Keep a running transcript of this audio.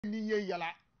Niye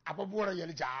yala ababora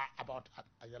yali ja about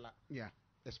ayala. Yeah,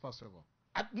 it's possible.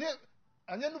 At ne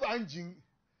anya no anjin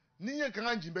niye kan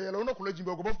anjin be yala ono kula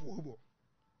jimbe go bafu hubo.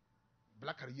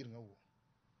 Black yiri nga wo.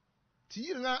 Ti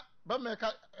yiri nga ba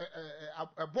meka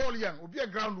a ball yang obi a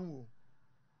ground wo.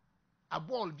 A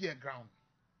ball be a ground.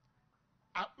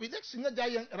 Election nga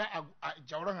jayen ra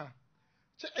jawra nga.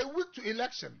 Che a week to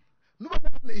election.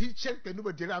 Nobody he check pe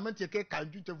nobody dey amenti ke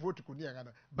kanju te vote ko ni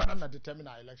nga banana determine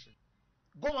our election.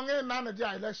 Go on na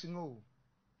the election oh.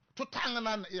 To tang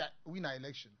na win our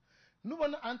election. No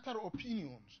one enter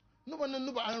opinions. No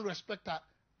one respect that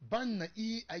ban na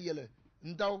ayele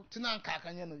ndaw tinan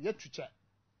kakanya no yetucha.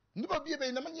 No ba bie be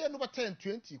na manye no ba 10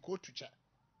 20 ko tucha.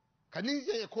 Kani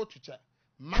ye ko tucha.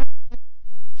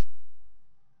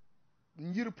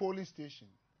 Nyiri polling station.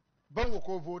 Ban wo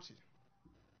ko vote.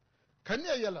 Kani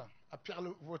ayela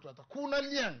apiale vote wata. Kuna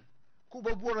liang ku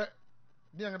ba bora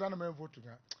liang da na me vote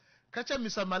nga. Kacha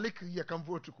Mr. Malik ya kan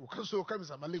vote ko kaso ka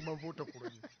Mr. Malik man vote ko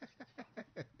ni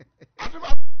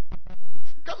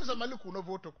ka Mr. Malik no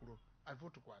vote ko I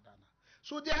vote ko adana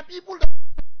so there are people that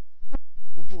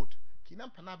will vote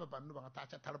kinan panaba banno ban ta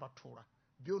cha tarba tora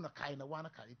biyo na kai na wana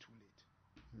kai too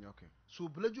late Okay, so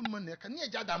bulaju man ne kan ya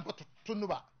ja da mpa tunu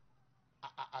ba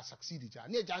a succeed ja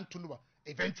ne ja tunu ba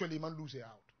eventually man lose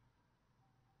out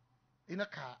ina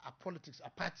ka a politics a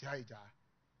party haija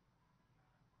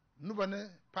nubane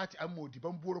party amodi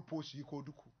bamboro post yi ko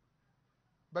duku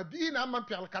ba bi na man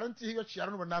pial karanti hiyo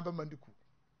chiaro no na ba mandiku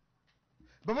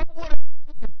ba mamboro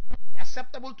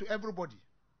acceptable to everybody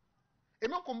e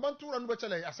man kombantura no ba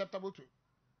chale acceptable to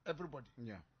everybody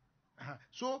yeah.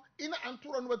 So ina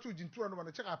antura no ba tu jintura no ba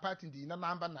na cheka party ndi na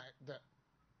namba na the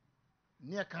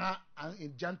near ka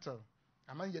in gentle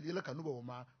aman yedi le kanu ba wo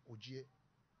ma ojie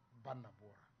banna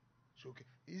bora so okay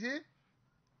is it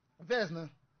verse na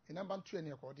ina ban tu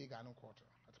ene ko di ga no court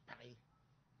at pare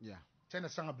Yeah. tena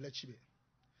sanga blechibe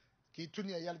ki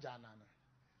tuni yal jana na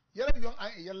yala yon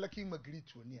an yalla ki magri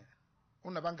to ni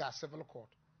una banga civil court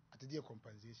at the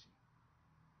compensation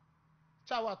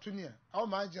chawa tuni aw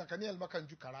ma jin kan yel makan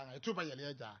ju karanga to ba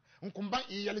yale ja nkumban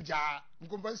yel ja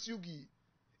nkumban siugi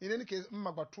ina ni ke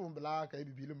mmagbato mbla ka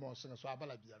bibili mo so so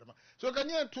abala biara ma so kan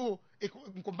yen to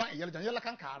nkumban yel ja yalla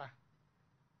kan kara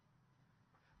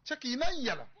cheki ina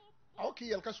yala aw ki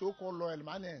yel ka so ko loyal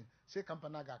manen se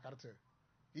kampana ga karte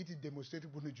iti demonstrate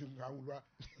bunu junga ulwa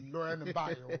loyal ne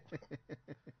bayo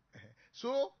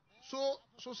so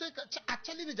say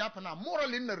actually the Japan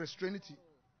moral in restrainity.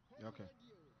 Okay.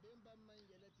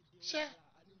 She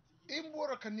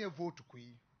imbora can you vote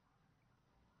kui.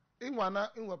 In one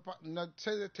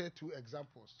say 2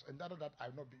 examples, and that I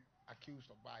will not be accused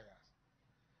of bias.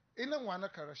 In one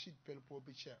Rashid Pelpo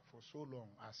be chair for so long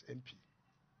as MP.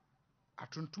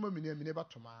 Atuntuma mine never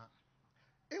toma.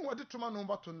 In what the tuma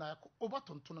number to na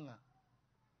overton tunanga.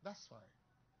 That's fine.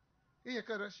 In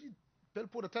Rashid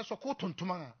Pelpo the test of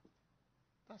tontumanga.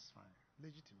 That's fine.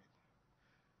 Legitimate.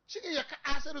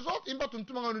 As a result,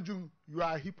 you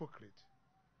are a hypocrite.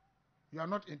 You are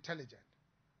not intelligent.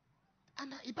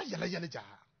 And you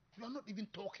are not even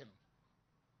talking.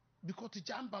 Because the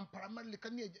jambam primarily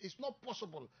it's not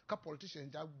possible that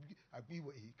politicians agree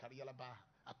with a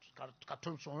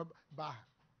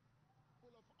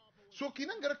so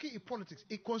kinangaraki politics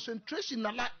a concentration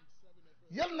na la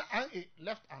yalna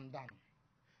left and down.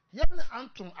 Yalna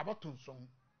antum abatun song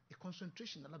a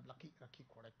concentration na la blaki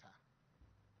corrector.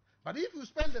 But if you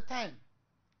spend the time,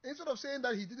 instead of saying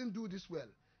that he didn't do this well,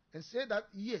 and say that,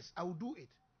 yes, I will do it,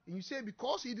 and you say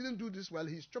because he didn't do this well,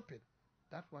 he's stupid,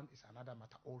 that one is another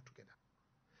matter altogether.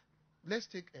 Let's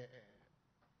take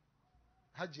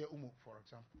Hajia Umu, for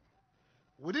example.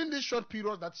 Within this short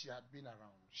period that she had been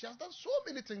around, she has done so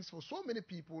many things for so many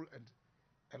people and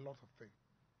a lot of things.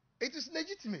 It is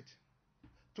legitimate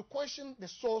to question the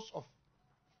source of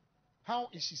how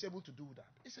is she able to do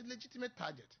that. It's a legitimate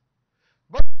target.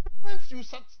 But once you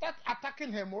start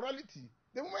attacking her morality,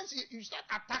 the moment you start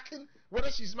attacking whether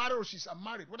she's married or she's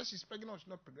unmarried, whether she's pregnant or she's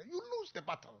not pregnant, you lose the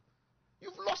battle.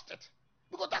 You've lost it.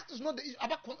 Because that is not the issue.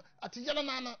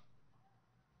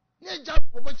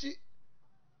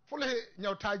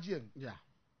 Yeah.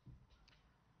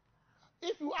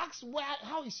 If you ask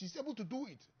how is she able to do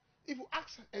it, if you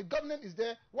ask a government is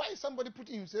there, why is somebody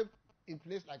putting himself in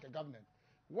place like a government?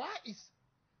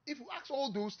 If you ask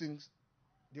all those things,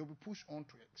 they'll be pushed on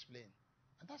to explain.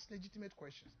 And that's legitimate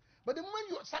questions. But the moment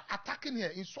you start attacking her,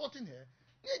 insulting her,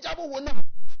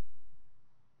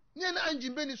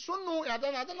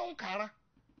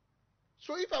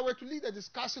 so if I were to lead a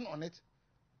discussion on it,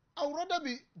 I would rather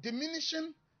be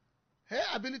diminishing her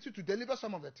ability to deliver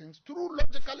some of the things through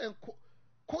logical and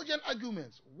cogent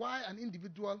arguments why an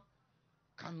individual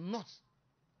cannot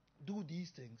do these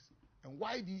things and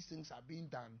why these things are being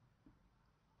done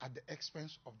at the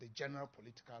expense of the general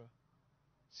political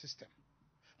system.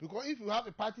 Because if you have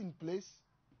a party in place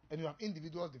and you have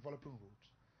individuals developing roads,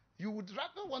 you would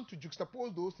rather want to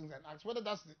juxtapose those things and ask whether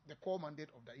that's the core mandate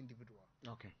of the individual.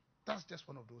 Okay. That's just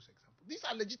one of those examples. These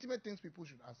are legitimate things people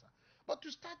should answer. But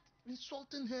to start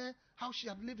insulting her, how she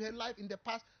had lived her life in the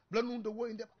past, blaming the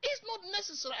world in the past, it's not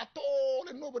necessary at all,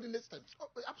 and nobody listens.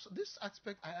 This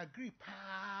aspect, I agree.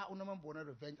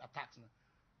 Revenge attacks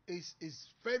is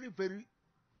very, very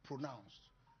pronounced.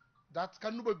 That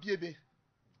can never be a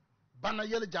bana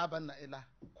yele jabana ela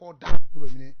ko da no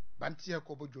bamine banti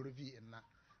ko bo jorovi enna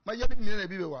ma yele mine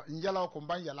bi bewa nyala ko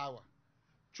ban yala wa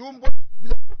chumbo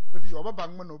bi oba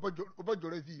bangma no oba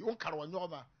jorovi on karwa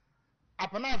nyoma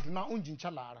apana aduna onjin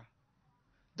chalara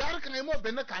dar kan mo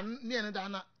benne kan ne ne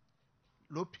dana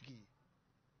lopiki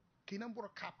kinan buro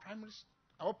ka primaries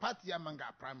our party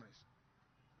amanga primaries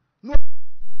no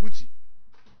wuti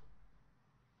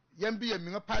yambi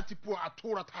yemi party po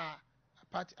atora ta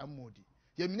party amodi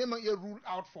yemine man ye rule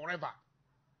out forever.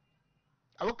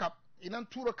 I woke up in an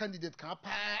tour candidate can pa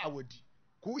awadi.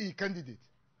 Who is candidate?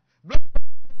 Black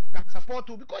support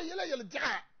to because yella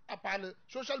upon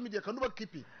social media can never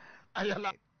keep it.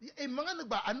 Ayala a man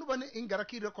ba anubani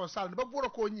ingaraki reconcile, but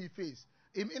Boroko in face.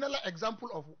 In another example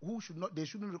of who should not they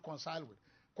shouldn't reconcile with.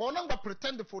 Konanga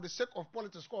pretend for the sake of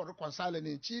politics called reconciling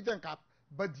in chief and cap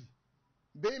buddy.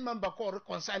 Bay member called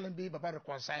reconciling be baba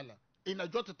reconciler. In a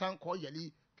jot town called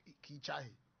Yali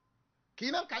Kichahi.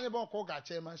 Kinan Kanyabon Koga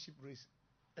chairmanship race,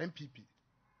 MPP.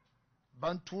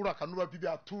 Bantura, Kanuba Bibi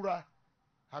Atura,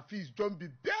 Hafiz John B.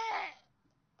 Bear,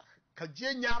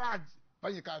 Kajen Yarad,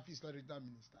 Panyaka Hafiz, the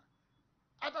minister.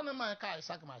 I don't know my car, I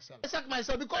sack myself. I sack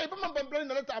myself because if I'm complaining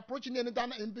a letter approaching any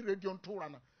Dana MB radio on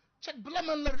Turana. Check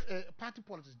Blaman party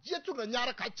politics. Jetu the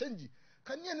Nyara Kachenji.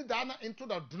 Can you Dana into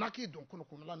the Dunaki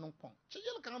Donkunala no pong?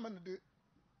 Chayel Kaman de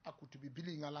Aku to be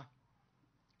billing Allah.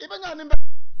 Even your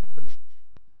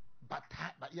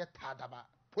but yet about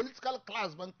political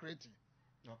class ban creating.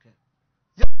 Okay.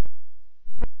 Yeah,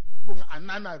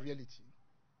 another reality.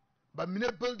 But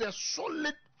many build a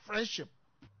solid friendship.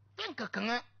 Think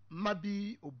kanga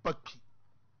mabi obaki.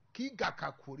 Ki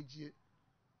gaka korije.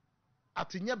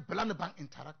 Atinya blana bank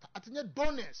interactor. Atinya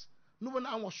donors. No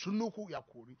one was sunuku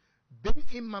yakori. Ben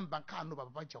imman banka no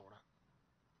baba jawra.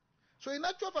 So in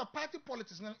actual party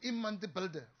politics, imman the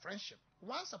builder friendship.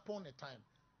 Once upon a time,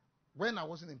 when I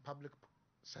wasn't in public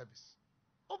service,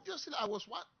 obviously I was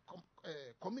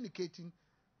communicating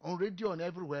on radio and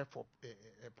everywhere for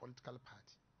a political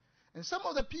party. And some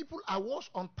of the people I was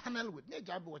on panel with,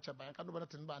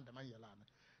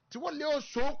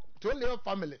 to Leo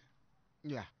family.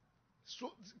 Yeah.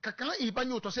 So, kakana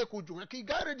ibanyo to say kuju, ki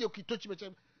ga radio ki touch me.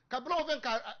 Kablo ven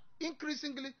ka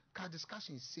increasingly ka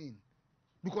discussion is seen.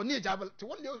 Because near Jabal, to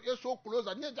one Leo so close,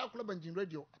 and near Jabal Benjin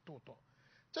radio at all.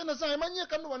 China say manya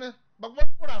can one but what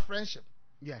for our friendship?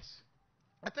 Yes.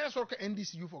 I tell you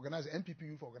NDC youth organizer, MPP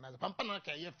youth organizer, Pampana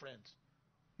can your friends.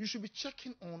 You should be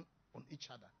checking on each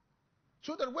other.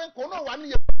 So that when Kono 1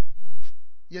 year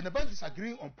you're never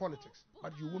disagreeing on politics,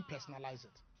 but you won't personalize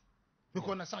it.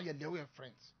 Because that's how you're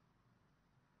friends.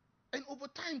 And over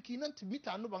time, Kinan to meet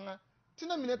Anubanga,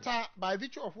 Tina Mineta, by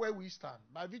virtue of where we stand,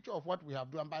 by virtue of what we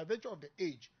have done, by virtue of the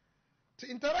age, to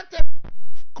interact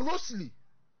closely.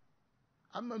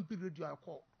 I'm a period I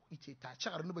call it a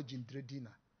char no jindredina.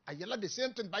 I yell the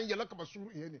same thing by yellow cabasu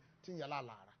in Tinyala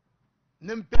Lara.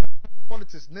 Nemper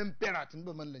politics, Nempera,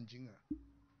 Timberman Lenjinga.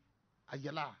 A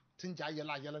yella, Tinja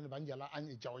yella, yellow Banyala, and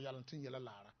a Joyal and Tinyala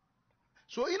Lara.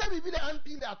 So in a bit and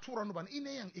peel a tour on in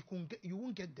a you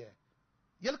won't get there.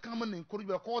 Yell come and encourage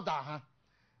your call da.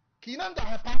 Kinanda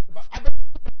have passed, but I don't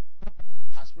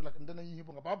ask like and then you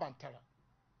about Bantara.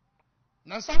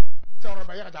 Nasa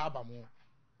Sarabaya Dabamo.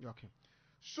 Okay.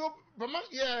 So, Bama,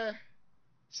 yeah,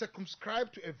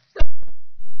 circumscribed to a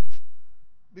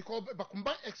because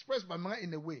Bakumba expressed Bama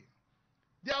in a way.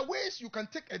 There are ways you can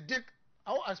take a dig.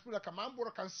 Our aspect like a man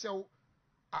can sell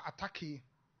attack you.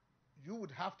 You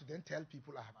would have to then tell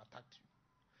people I have attacked you.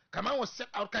 Kaman was set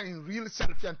out in real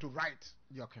self and to write.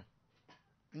 Yeah, okay.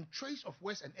 In choice of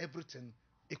words and everything,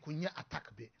 it could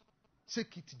attack be.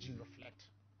 Take it to reflect.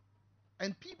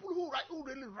 And people who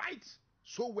really write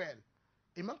so well.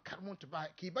 Imam Karmon to buy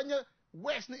Kibanya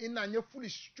West in your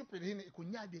foolish stupid in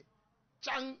Kunyade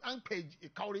Chang and Page a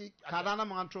Kauri Kadana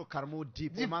Mantro Karmo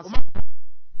deep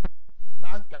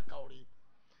Kauri.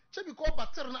 Shall be called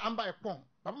Baterna and by a pong.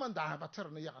 Bamanda have a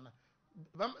turn yana.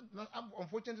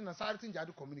 Unfortunately, Nasari thing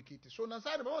to communicate. So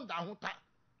Nasari Bamon Dahuta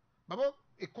Baba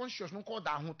a conscious no called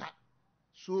Dahuta.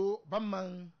 So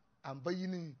Bamman and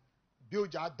Bayini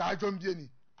bioja dajom bieni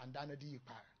and anadi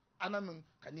pa anam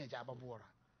kania jaba bora.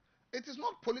 It is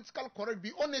not political correct.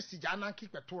 Be honest, jana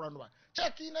keep a tour and one.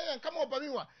 Check in and come up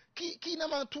and ki na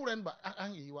man tour and ba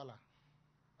an ye wala.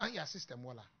 An ya system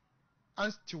wala.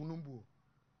 An stunumbu.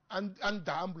 And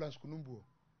the ambulance kunumbu.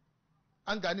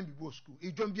 And gani bibo school.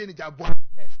 It don't be any job.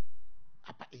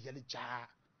 Apa a yellow jar.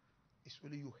 It's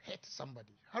really you hurt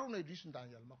somebody. How do I do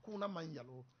Daniel? Makuna man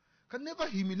yellow can never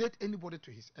humiliate anybody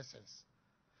to his essence.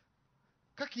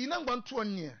 Kaki na one to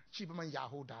near cheap man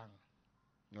yahoo down.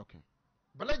 Okay.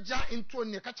 Bala ja into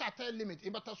near catch a limit.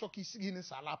 Ibata so ki sigin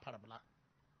sala parabla.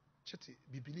 Chetty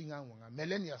bibiling wanga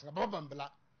millennials na babambla.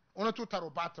 Ona to taro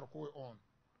battle ko on.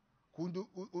 Kundu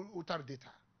utar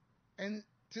data. And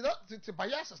to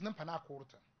bias as nampana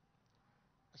quarter.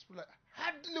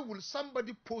 Hardly will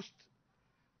somebody post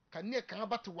can near come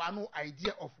about to one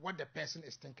idea of what the person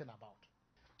is thinking about.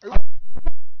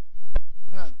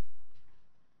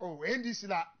 Oh, and this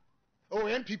la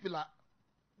and people are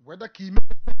whether key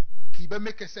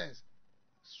make a sense.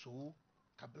 So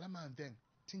Kablama and then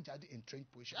think I in train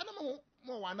position. I don't know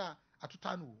more wana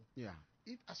atutanu. Yeah.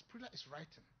 If Asprilla is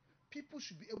writing, people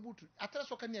should be able to atras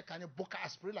wakanya kanya boka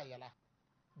Asprilla yala.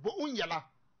 Bo un yala.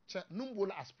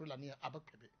 Numbola Asprilla near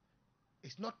abakebe.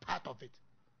 It's not part of it.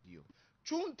 You.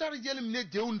 Chuntar yelim ne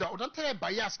deunda or don't tell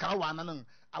bias kawana.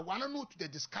 I wanna know to the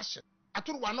discussion.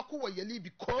 Atur wana ko yeli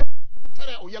because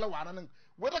or yellow wana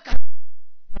whether can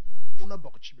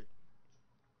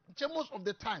most of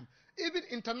the time, even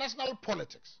international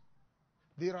politics,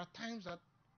 there are times that